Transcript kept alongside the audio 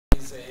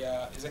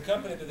is a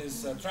company that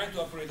is trying to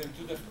operate in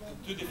two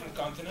different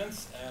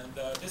continents, and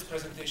this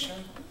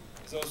presentation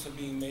is also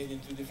being made in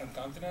 2 different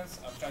continents.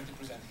 I'm trying to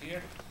present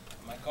here.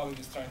 My colleague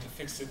is trying to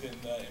fix it in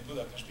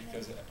Budapest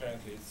because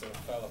apparently it sort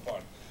of fell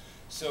apart.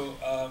 So,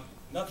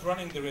 not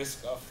running the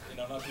risk of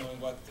not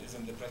knowing what is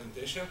in the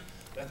presentation,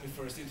 let me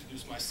first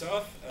introduce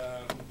myself,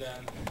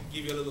 then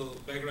give you a little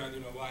background,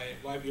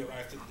 why we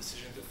arrived at the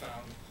decision to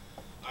found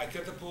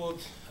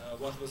iCatapult,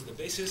 what was the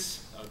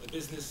basis, the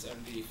business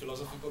and the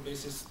philosophical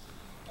basis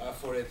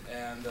for it,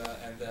 and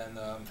then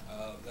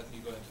let me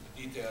go into the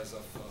details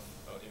of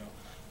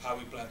how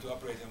we plan to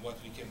operate and what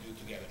we can do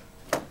together.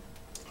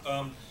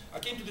 I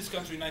came to this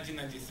country in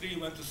 1993,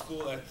 went to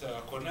school at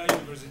Cornell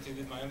University,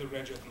 did my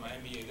undergraduate and my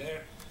MBA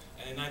there,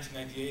 and in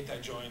 1998 I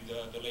joined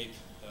the late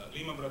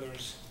Lehman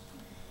Brothers,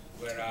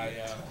 where I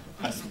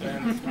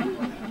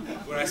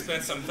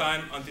spent some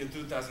time until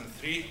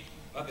 2003.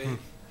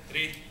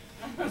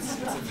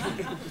 It's a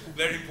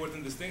very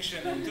important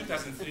distinction. In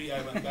 2003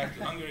 I went back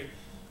to Hungary.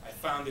 I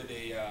founded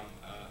a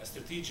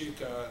strategic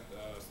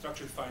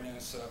structured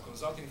finance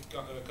consulting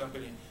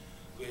company,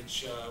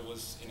 which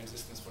was in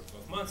existence for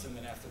 12 months, and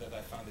then after that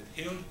I founded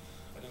Hild.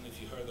 I don't know if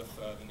you heard of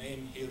the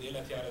name Hild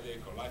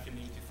Életjáradék or Life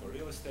Annuity for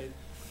Real Estate,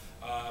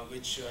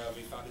 which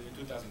we founded in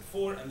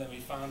 2004, and then we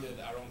founded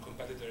our own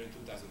competitor in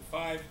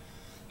 2005,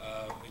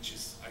 which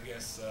is, I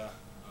guess,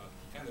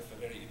 kind of a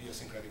very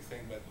idiosyncratic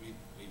thing, but we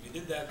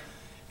did that,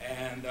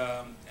 and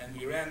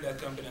we ran that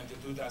company until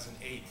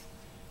 2008.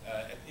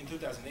 In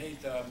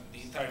 2008, the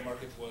entire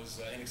market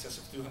was in excess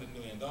of $200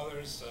 million,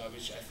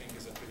 which I think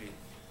is a pretty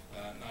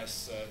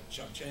nice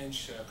chump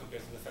change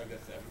compared to the fact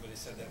that everybody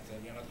said that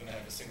we're not going to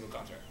have a single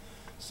contract.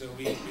 So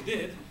we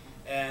did,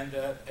 and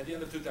at the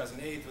end of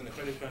 2008, when the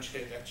credit crunch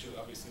hit, actually,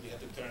 obviously, we had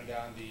to turn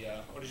down the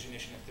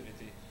origination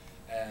activity,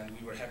 and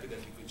we were happy that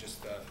we could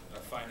just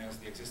finance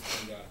the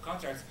existing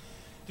contracts.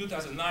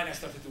 2009, I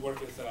started to work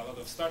with a lot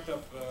of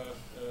startup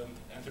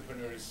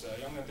entrepreneurs,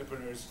 young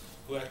entrepreneurs,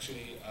 who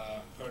actually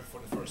heard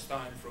for the first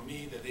time from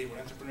me that they were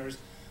entrepreneurs.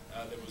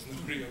 There was no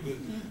real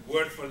good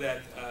word for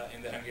that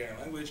in the Hungarian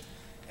language.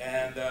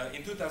 And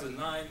in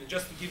 2009,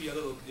 just to give you a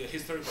little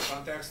historical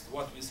context,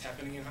 what is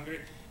happening in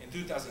Hungary, in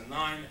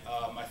 2009,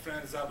 my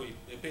friend Záboly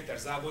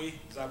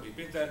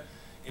Péter,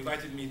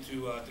 invited me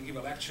to give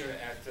a lecture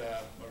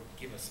or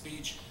give a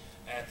speech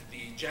at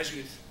the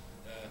Jesuit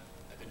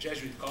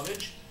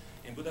College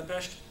in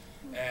Budapest,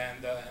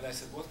 and I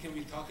said, what can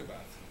we talk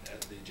about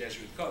at the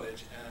Jesuit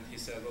College? And he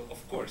said, well,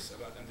 of course,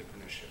 about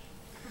entrepreneurship.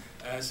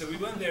 So we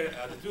went there,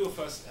 the 2 of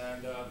us,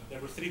 and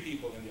there were 3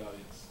 people in the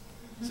audience.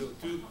 So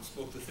 2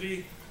 spoke to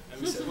 3,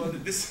 and we said, well,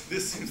 this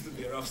seems to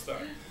be a rough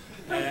start.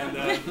 And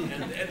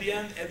at the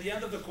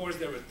end of the course,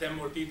 there were 10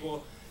 more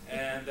people,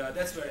 and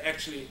that's where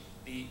actually,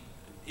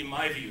 in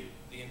my view,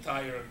 the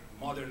entire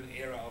modern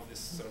era of this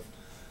sort of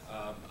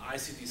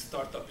ICT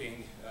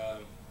startupping,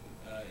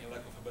 in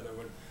lack of a better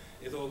word,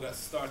 it all got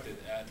started,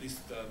 at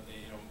least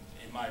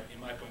in my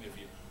point of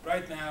view.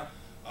 Right now,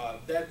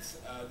 that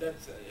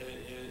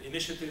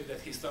initiative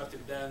that he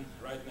started then,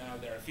 right now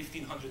there are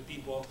 1,500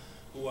 people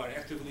who are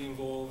actively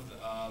involved,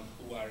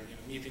 who are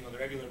meeting on a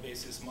regular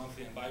basis,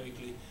 monthly and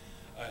bi-weekly,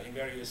 in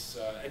various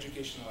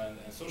educational and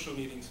social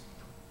meetings.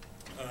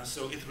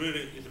 So it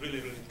really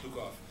took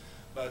off.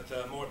 But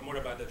more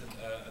about that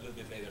a little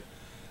bit later.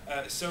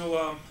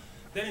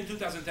 Then in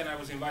 2010, I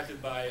was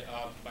invited by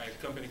a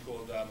company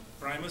called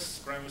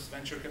Primus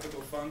Venture Capital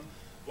Fund,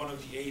 one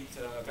of the 8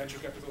 venture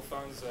capital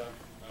funds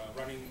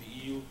running the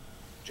EU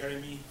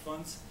Jeremy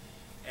funds.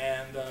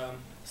 And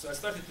so I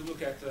started to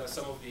look at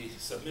some of the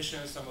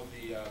submissions, some of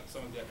the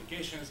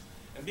applications.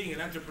 And being an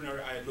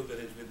entrepreneur, I looked at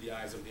it with the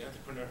eyes of the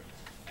entrepreneur,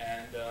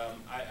 and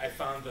I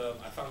found a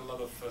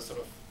lot of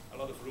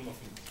room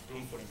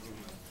for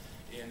improvement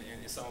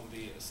in some of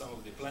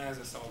the plans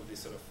and some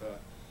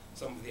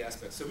of the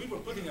aspects. So we were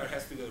putting our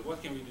heads together.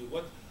 What can we do?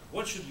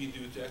 What should we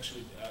do to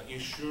actually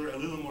ensure a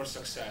little more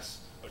success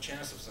or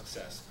chance of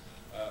success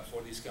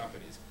for these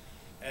companies?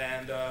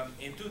 And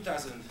in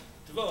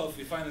 2012,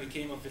 we finally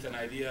came up with an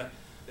idea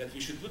that we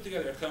should put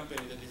together a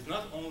company that is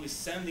not only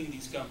sending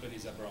these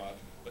companies abroad,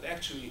 but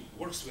actually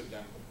works with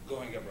them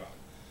going abroad.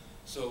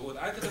 So what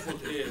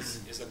iCatapult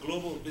is a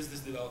global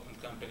business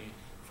development company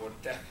for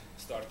tech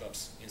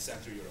startups in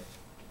Central Europe.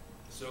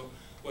 So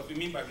what we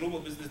mean by global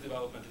business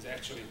development is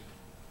actually,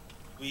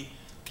 we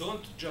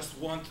don't just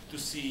want to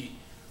see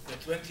the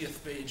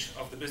 20th page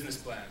of the business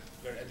plan,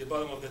 where at the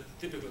bottom of the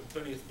typical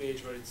 20th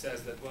page where it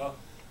says that, well,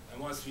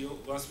 and once we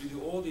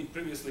do all the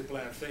previously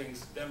planned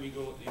things, then we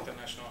go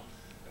international,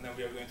 and then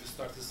we are going to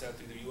start to sell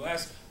to the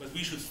US, but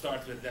we should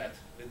start with that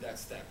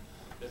step,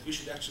 that we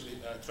should actually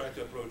try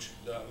to approach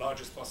the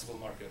largest possible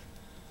market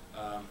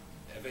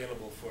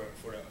available for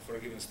a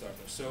given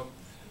startup. So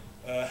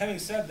having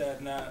said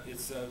that, now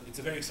it's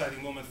a very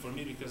exciting moment for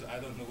me because I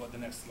don't know what the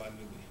next slide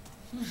will be.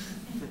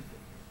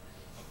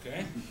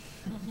 Okay,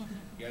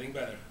 getting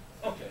better.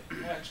 Okay,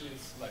 actually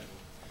it's like.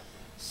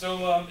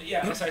 So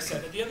yeah, as I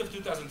said, at the end of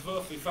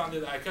 2012, we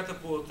founded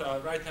iCatapult.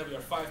 Right now we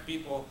are 5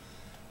 people.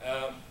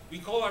 We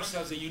call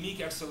ourselves a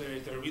unique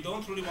accelerator. We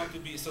don't really want to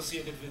be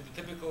associated with the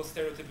typical,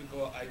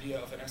 stereotypical idea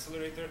of an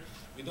accelerator.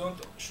 We don't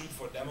shoot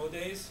for demo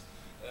days.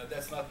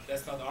 That's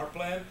not our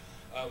plan.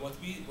 What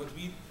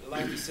we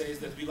like to say is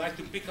that we like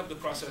to pick up the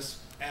process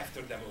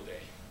after demo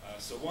day.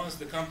 So once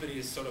the company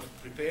is sort of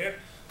prepared,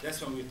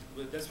 that's when we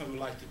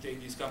like to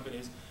take these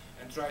companies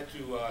and try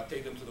to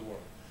take them to the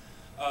world.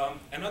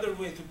 Another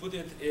way to put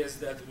it is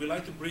that we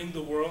like to bring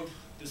the world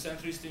to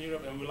Central Eastern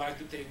Europe, and we like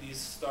to take these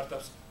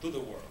startups to the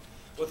world.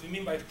 What we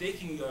mean by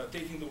taking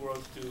the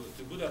world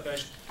to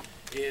Budapest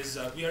is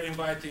we are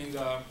inviting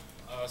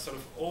sort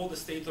of all the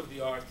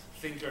state-of-the-art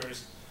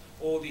thinkers,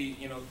 all the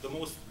the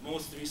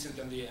most recent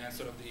and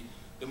sort of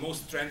the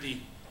most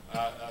trendy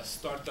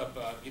startup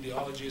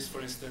ideologies.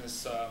 For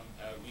instance,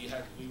 we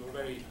were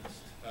very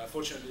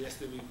fortunate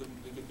yesterday we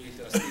could meet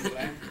Steve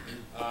Lang.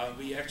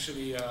 We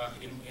actually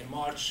in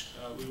March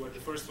we were the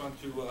first one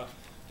to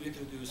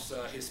introduce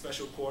his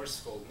special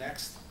course called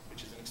Next,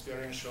 which is an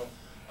experiential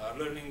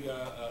learning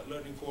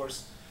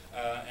course,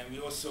 and we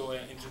also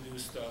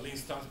introduced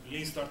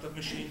Lean Startup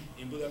Machine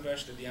in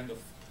Budapest at the end of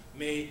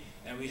May,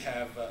 and we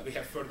have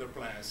further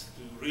plans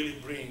to really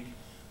bring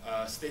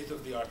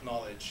state-of-the-art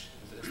knowledge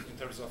in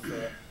terms of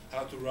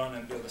how to run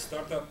and build a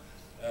startup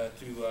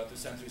to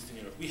Central Eastern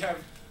Europe. We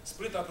have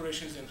split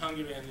operations in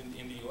Hungary and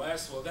in the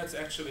US. Well, that's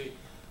actually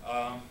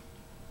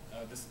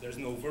there's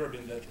no verb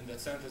in that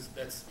sentence.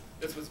 That's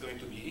what's going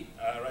to be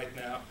right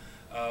now.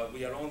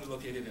 We are only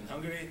located in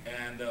Hungary,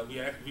 and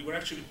we were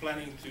actually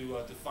planning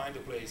to find a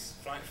place,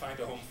 find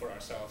a home for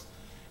ourselves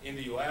in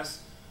the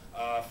U.S.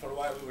 For a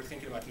while, we were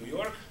thinking about New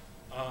York,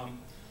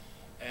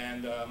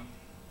 and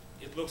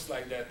it looks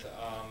like that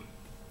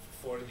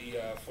for the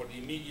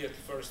immediate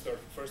first or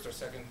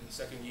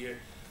second year,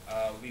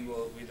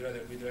 we'd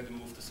rather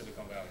move to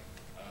Silicon Valley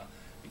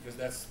because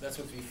that's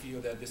what we feel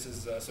that this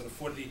is sort of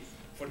for the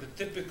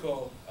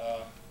typical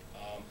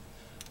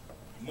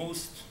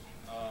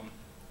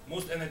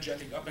most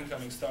energetic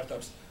up-and-coming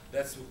startups.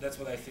 That's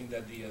what I think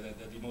that the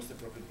most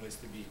appropriate place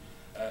to be,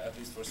 at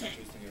least for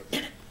Central Eastern Europe.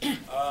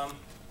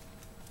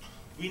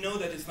 We know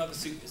that it's not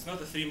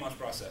a 3-month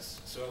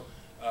process, so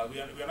we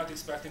are not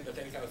expecting that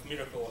any kind of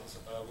miracle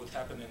would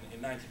happen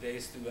in 90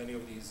 days to any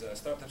of these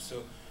startups.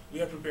 So we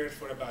are prepared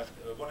for about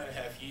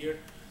 1.5 years.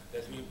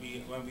 That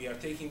when we are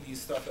taking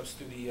these startups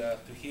to the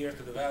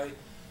valley.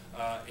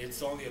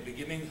 It's only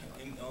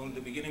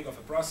the beginning of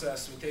a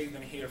process. We take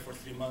them here for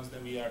 3 months,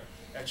 then we are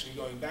actually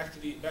going back to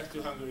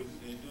Hungary,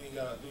 doing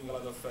a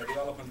lot of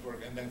development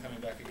work, and then coming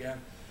back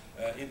again,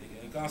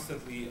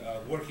 constantly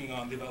working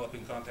on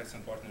developing contacts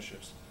and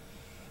partnerships.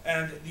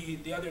 And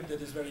the other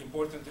that is very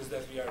important is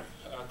that we are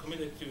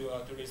committed to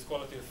raise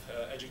quality of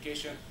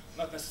education,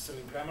 not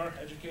necessarily grammar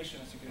education,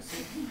 as you can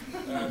see,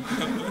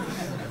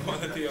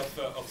 quality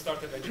of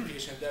startup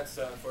education. That's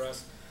for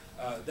us.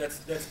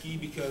 That's key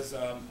because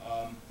I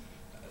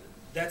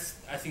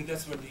think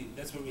that's where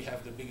we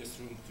have the biggest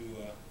room to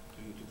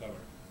cover.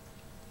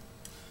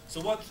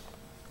 So what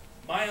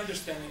my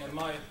understanding and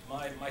my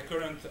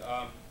current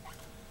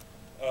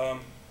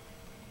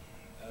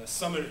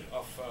summary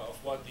of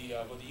what the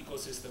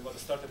ecosystem, what the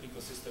startup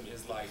ecosystem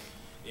is like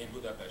in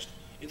Budapest.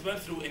 It went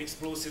through an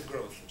explosive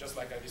growth, just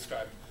like I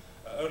described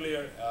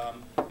earlier.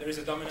 There is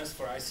a dominance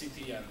for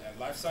ICT and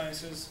life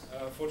sciences,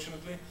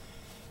 fortunately.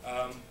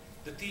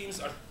 The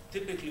teams are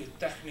typically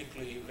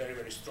technically very,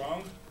 very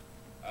strong,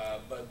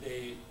 but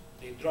they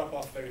drop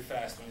off very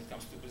fast when it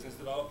comes to business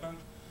development.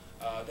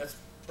 That's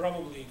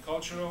probably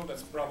cultural.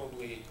 That's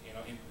probably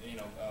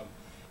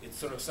it's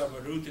sort of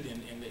somewhere rooted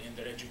in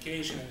their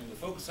education and in the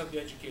focus of the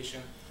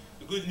education.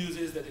 The good news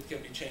is that it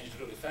can be changed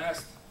really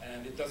fast,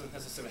 and it doesn't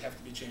necessarily have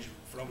to be changed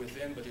from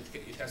within, but it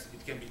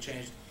can be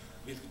changed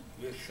with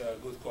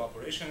good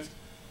cooperations.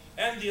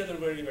 And the other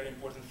very, very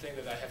important thing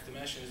that I have to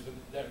mention is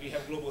that we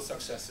have global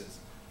successes.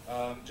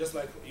 Just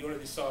like you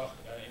already saw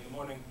in the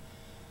morning,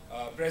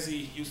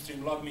 Prezi,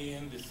 Ustream,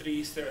 LogMeIn, the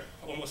three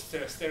almost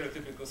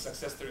stereotypical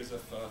success stories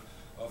of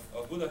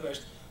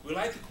Budapest. We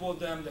like to quote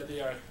them that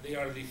they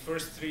are the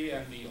first three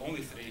and the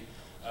only three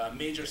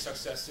major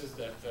successes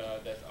that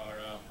are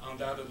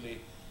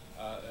undoubtedly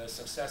a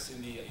success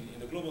in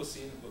the global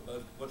scene.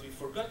 But what we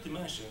forgot to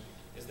mention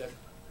is that,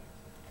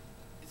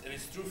 and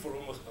it's true for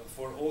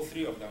all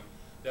three of them,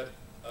 that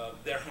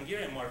their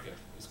Hungarian market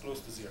is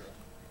close to zero.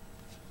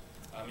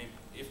 I mean,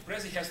 if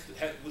Prezi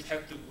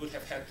would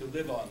have had to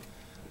live on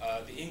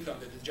the income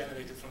that is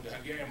generated from the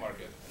Hungarian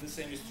market, and the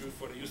same is true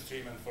for the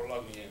Ustream and for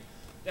LogMeIn,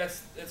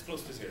 that's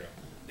close to zero.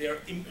 They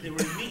were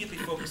immediately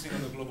focusing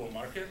on the global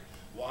market.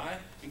 Why?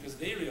 Because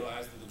they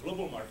realized that the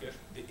global market,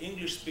 the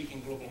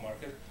English-speaking global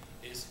market,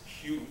 is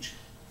huge,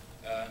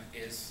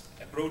 is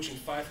approaching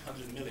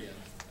 500 million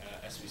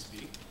as we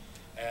speak,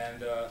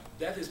 and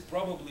that is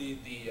probably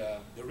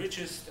the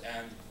richest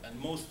and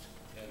most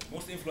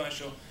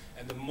influential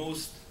and the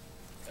most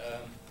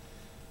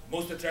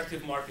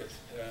attractive market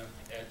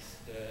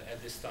at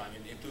this time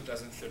in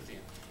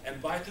 2013. And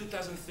by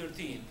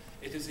 2013,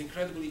 it is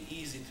incredibly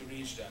easy to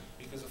reach them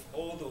because of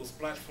all those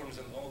platforms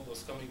and all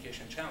those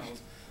communication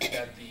channels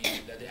that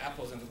the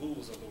Apples and the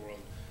Googles of the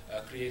world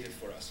created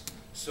for us.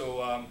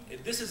 So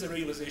this is a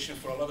realization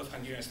for a lot of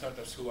Hungarian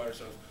startups who are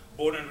sort of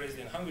born and raised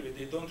in Hungary.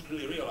 They don't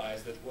really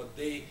realize that what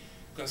they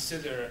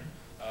consider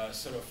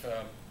sort of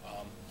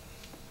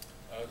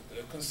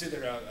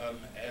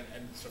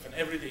an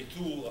everyday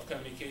tool of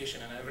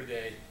communication and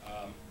everyday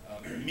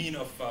mean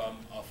of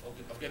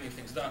getting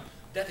things done,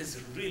 that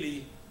is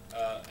really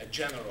a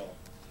general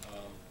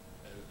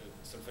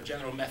sort of a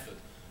general method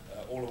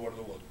all over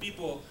the world.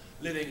 People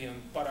living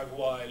in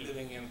Paraguay,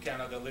 living in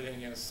Canada,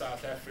 living in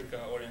South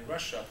Africa or in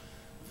Russia,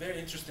 very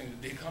interesting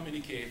that they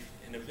communicate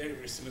in a very,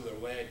 very similar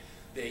way.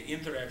 They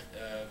interact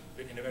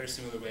in a very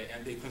similar way,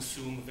 and they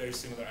consume very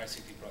similar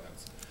ICT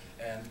products.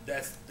 And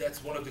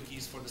that's one of the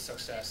keys for the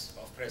success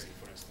of Prezi,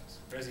 for instance.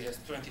 Prezi has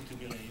 22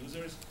 million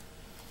users.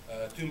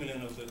 2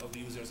 million of the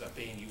users are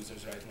paying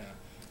users right now.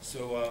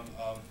 So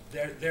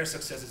their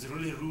success is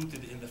really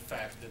rooted in the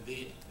fact that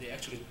they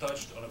actually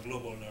touched on a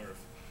global nerve.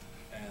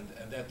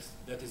 And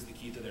that is the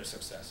key to their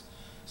success.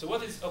 So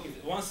what is, okay,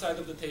 one side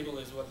of the table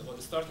is what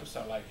the startups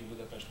are like in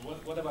Budapest.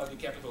 What about the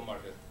capital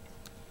market?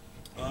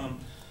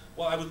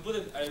 Well, I would put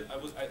it,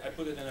 I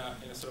put it in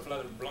a sort of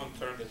rather blunt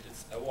term that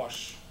it's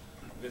awash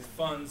with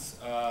funds.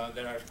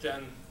 There are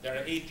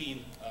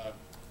 18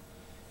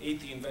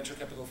 venture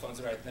capital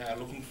funds right now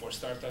looking for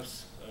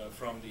startups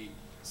from the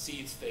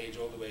seed stage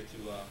all the way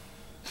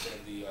to sort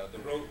of the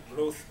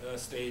growth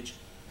stage.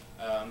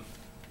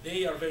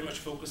 They are very much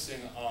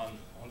focusing on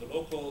the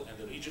local and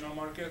the regional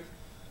market.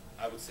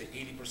 I would say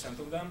 80%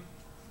 of them,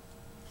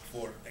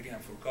 for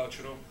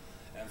cultural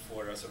and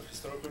for sort of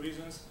historical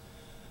reasons.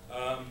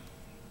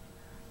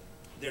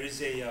 There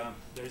is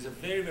a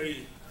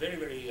very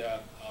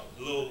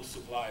low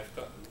supply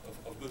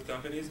of good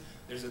companies.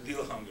 There's a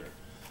deal hunger.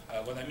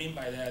 What I mean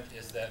by that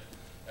is that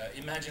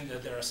imagine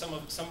that there are some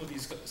of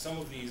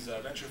these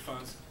venture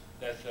funds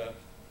that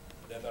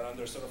are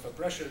under sort of a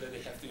pressure that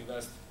they have to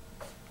invest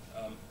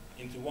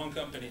into one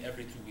company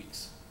every 2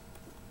 weeks.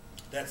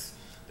 That's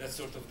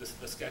sort of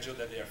the schedule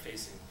that they are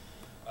facing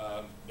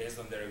based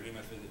on their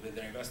agreement with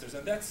their investors,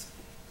 and that's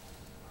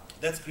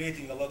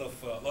creating a lot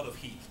of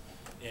heat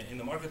in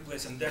the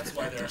marketplace, and that's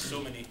why there are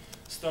so many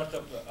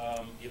startup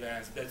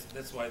events.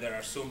 That's why there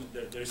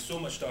is so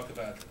much talk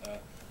about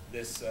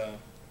this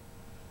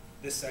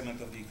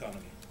segment of the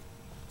economy.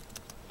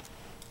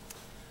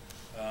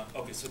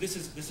 Okay, so this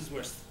is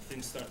where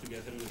things start to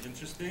get a little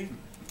interesting,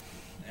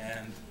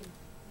 and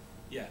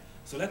yeah.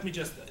 So let me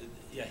just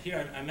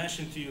here I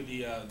mentioned to you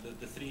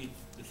the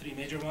three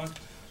major ones,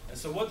 and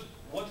so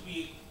what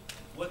we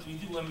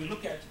do when we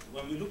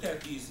look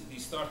at these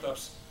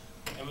startups,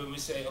 and when we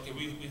say, okay,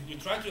 we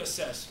try to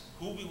assess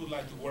who we would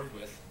like to work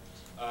with.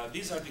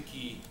 These are the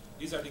key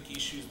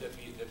issues that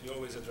we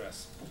always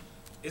address.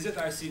 Is it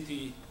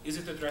ICT? Is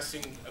it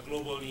addressing a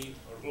global need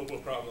or global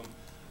problem?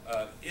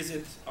 Is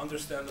it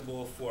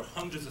understandable for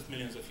hundreds of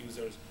millions of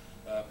users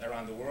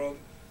around the world?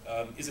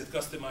 Is it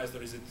customized,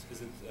 or is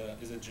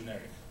it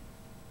generic?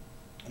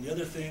 And the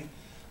other thing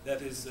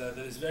that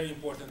is very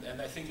important,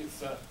 and I think it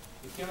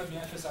cannot be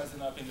emphasized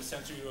enough in the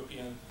Central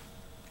European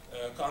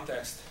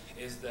context,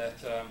 is that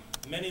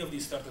many of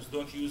these startups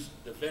don't use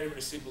the very,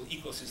 very simple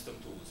ecosystem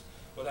tools.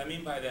 What I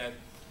mean by that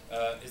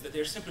is that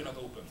they're simply not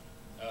open.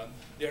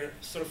 They're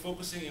sort of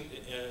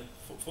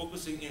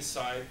focusing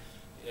inside,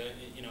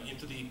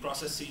 into the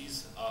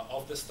processes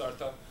of the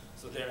startup.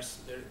 So they're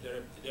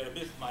a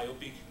bit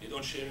myopic. They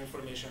don't share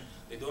information.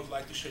 They don't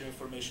like to share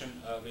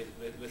information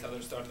with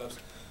other startups.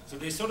 So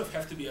they sort of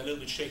have to be a little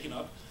bit shaken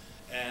up,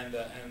 and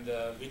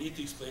we need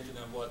to explain to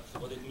them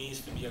what it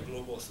means to be a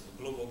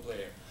global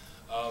player.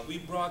 We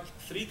brought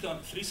three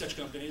such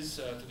companies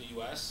to the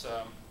U.S.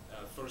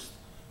 First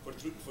for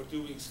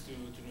 2 weeks to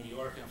New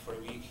York, and for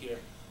a week here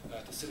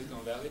to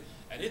Silicon Valley,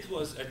 and it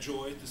was a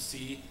joy to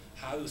see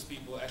how those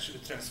people actually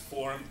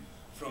transformed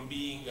from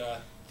being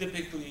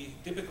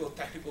typical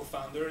technical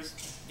founders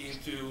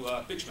into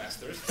pitch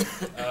masters.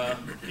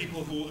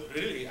 People who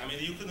really, I mean,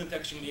 you couldn't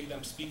actually make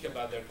them speak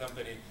about their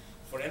company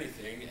for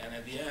anything, and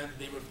at the end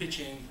they were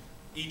pitching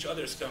each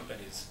other's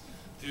companies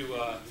to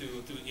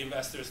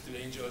investors, to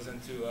angels,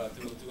 and to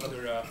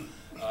other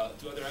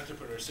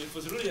entrepreneurs. So it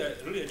was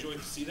really a joy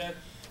to see that,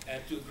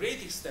 and to a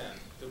great extent,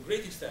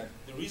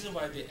 the reason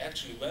why they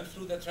actually went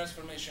through that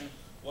transformation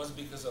was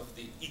because of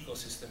the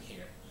ecosystem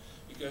here.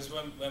 Because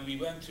when we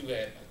went to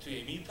a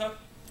meetup,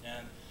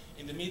 and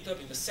in the meetup,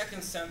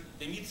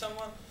 they meet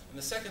someone, in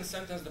the second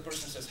sentence the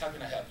person says, "How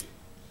can I help you?"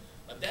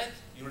 But that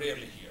you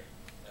rarely hear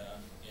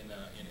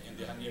in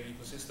the Hungarian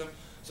ecosystem.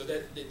 So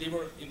that they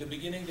were, in the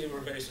beginning, they were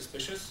very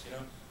suspicious,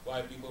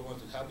 why people want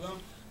to help them.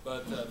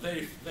 But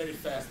very, very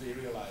fast they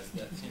realized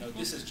that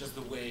this is just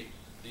the way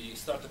the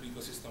startup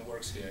ecosystem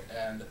works here,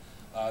 and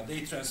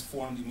they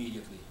transformed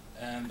immediately.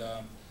 And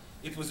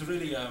it was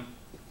really,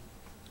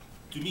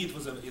 to me, it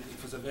was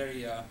a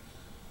very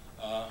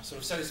sort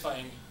of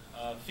satisfying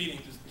feeling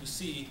to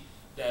see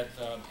that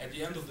at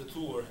the end of the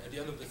tour, at the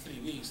end of the 3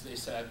 weeks, they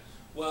said,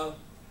 well,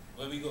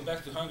 when we go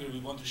back to Hungary, we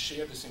want to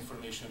share this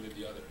information with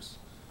the others,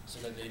 so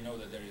that they know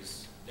that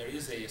there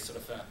is a sort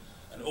of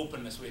an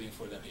openness waiting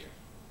for them here.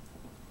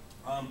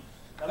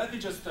 Now let me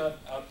just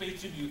pay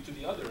tribute to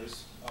the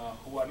others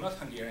who are not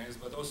Hungarians,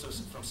 but also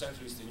from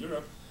Central Eastern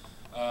Europe.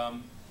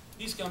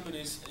 These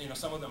companies,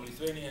 some of them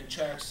Lithuanian,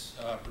 Czechs,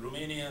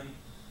 Romanian,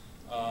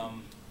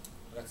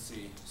 let's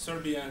see,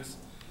 Serbians,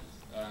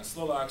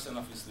 Slovaks, and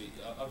obviously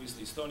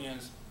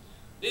Estonians.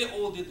 They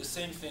all did the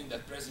same thing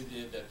that Prezi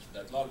did,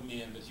 that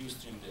LogMe and that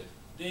Ustream did.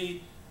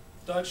 They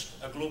touched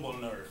a global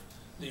nerve.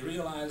 They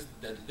realized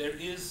that there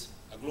is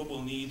a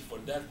global need for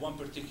that one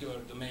particular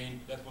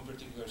domain, that one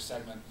particular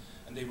segment,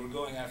 and they were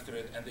going after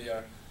it, and they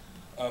are,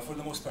 for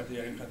the most part, they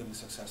are incredibly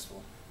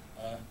successful.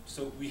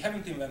 So we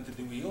haven't invented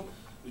the wheel,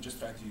 we just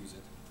try to use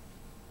it.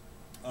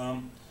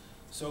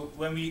 So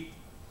when we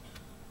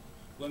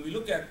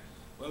look at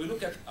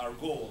our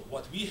goal,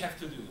 what we have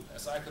to do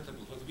as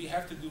iCatapult, what we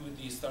have to do with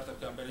these startup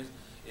companies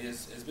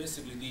is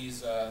basically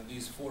these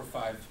 4 or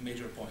 5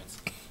 major points.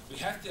 We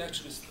have to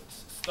actually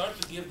start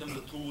to give them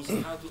the tools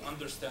how to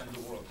understand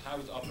the world, how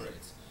it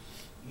operates.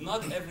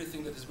 Not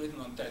everything that is written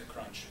on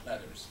TechCrunch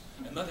matters,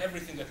 and not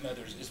everything that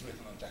matters is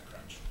written on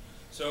TechCrunch.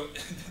 So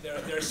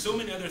there are so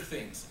many other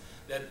things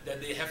that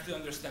they have to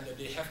understand, that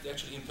they have to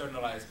actually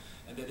internalize,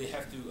 and that they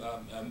have to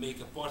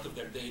make a part of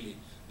their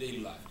daily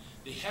life.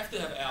 They have to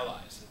have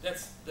allies.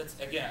 That's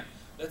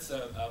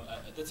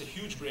a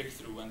huge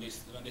breakthrough when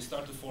they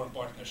start to form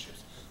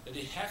partnerships. That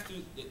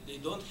they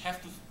don't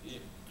have to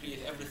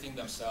create everything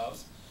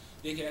themselves.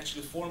 They can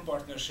actually form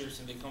partnerships,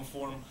 and they can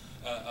form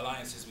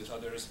alliances with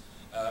others,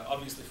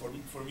 obviously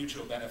for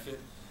mutual benefit,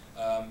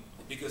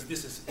 because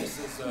this is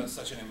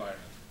such an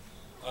environment.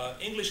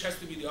 English has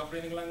to be the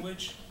operating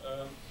language.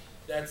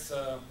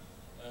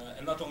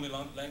 And not only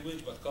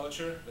language but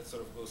culture. That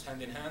sort of goes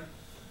hand in hand.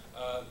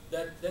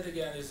 That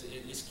again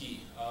is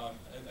key.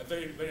 A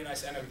very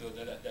nice anecdote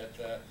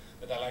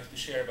that I like to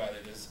share about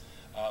it is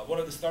one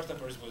of the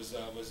startuppers was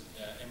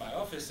in my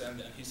office,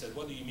 and he said,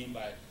 "What do you mean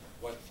by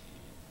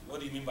what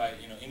do you mean by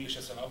English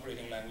as an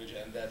operating language,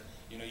 and that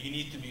you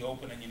need to be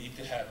open and you need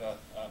to have a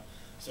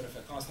sort of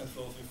a constant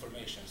flow of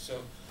information?"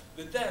 So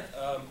with that,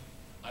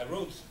 I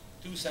wrote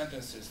 2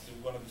 sentences to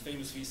one of the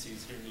famous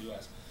VCs here in the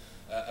US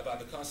about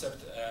the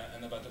concept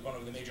and about one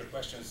of the major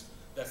questions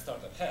that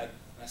startup had.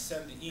 And I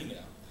sent the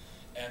email.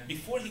 And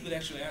before he could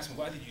actually ask me,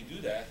 "Why did you do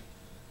that?"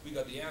 we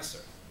got the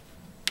answer.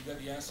 We got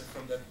the answer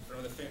from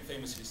the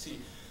famous VC.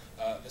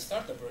 The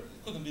startupper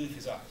couldn't believe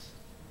his eyes.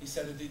 He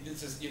said that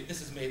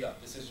this is made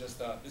up. This is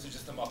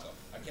just a mock-up.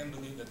 I can't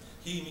believe that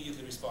he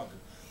immediately responded.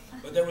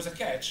 But there was a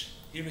catch.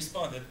 He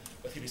responded,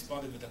 but he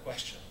responded with a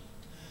question.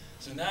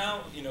 So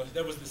now,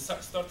 there was this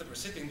startupper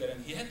sitting there,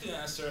 and he had to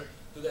answer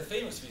to that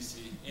famous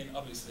VC in,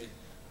 obviously,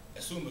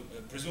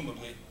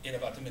 presumably, in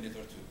about a minute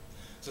or 2.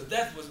 So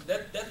that was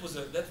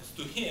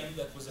to him,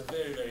 that was a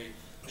very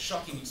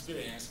shocking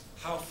experience.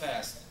 How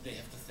fast they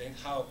have to think,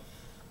 how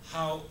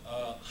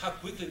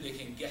quickly they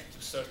can get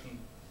to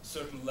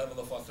certain level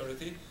of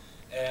authority,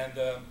 and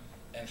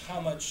how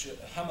much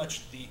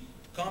the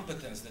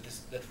competence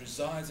that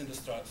resides in the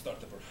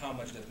startup, or how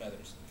much that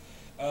matters.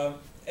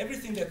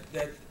 Everything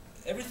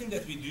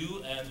that we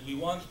do, and we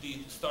want the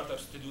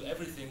startups to do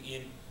everything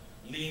in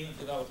lean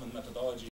development methodology.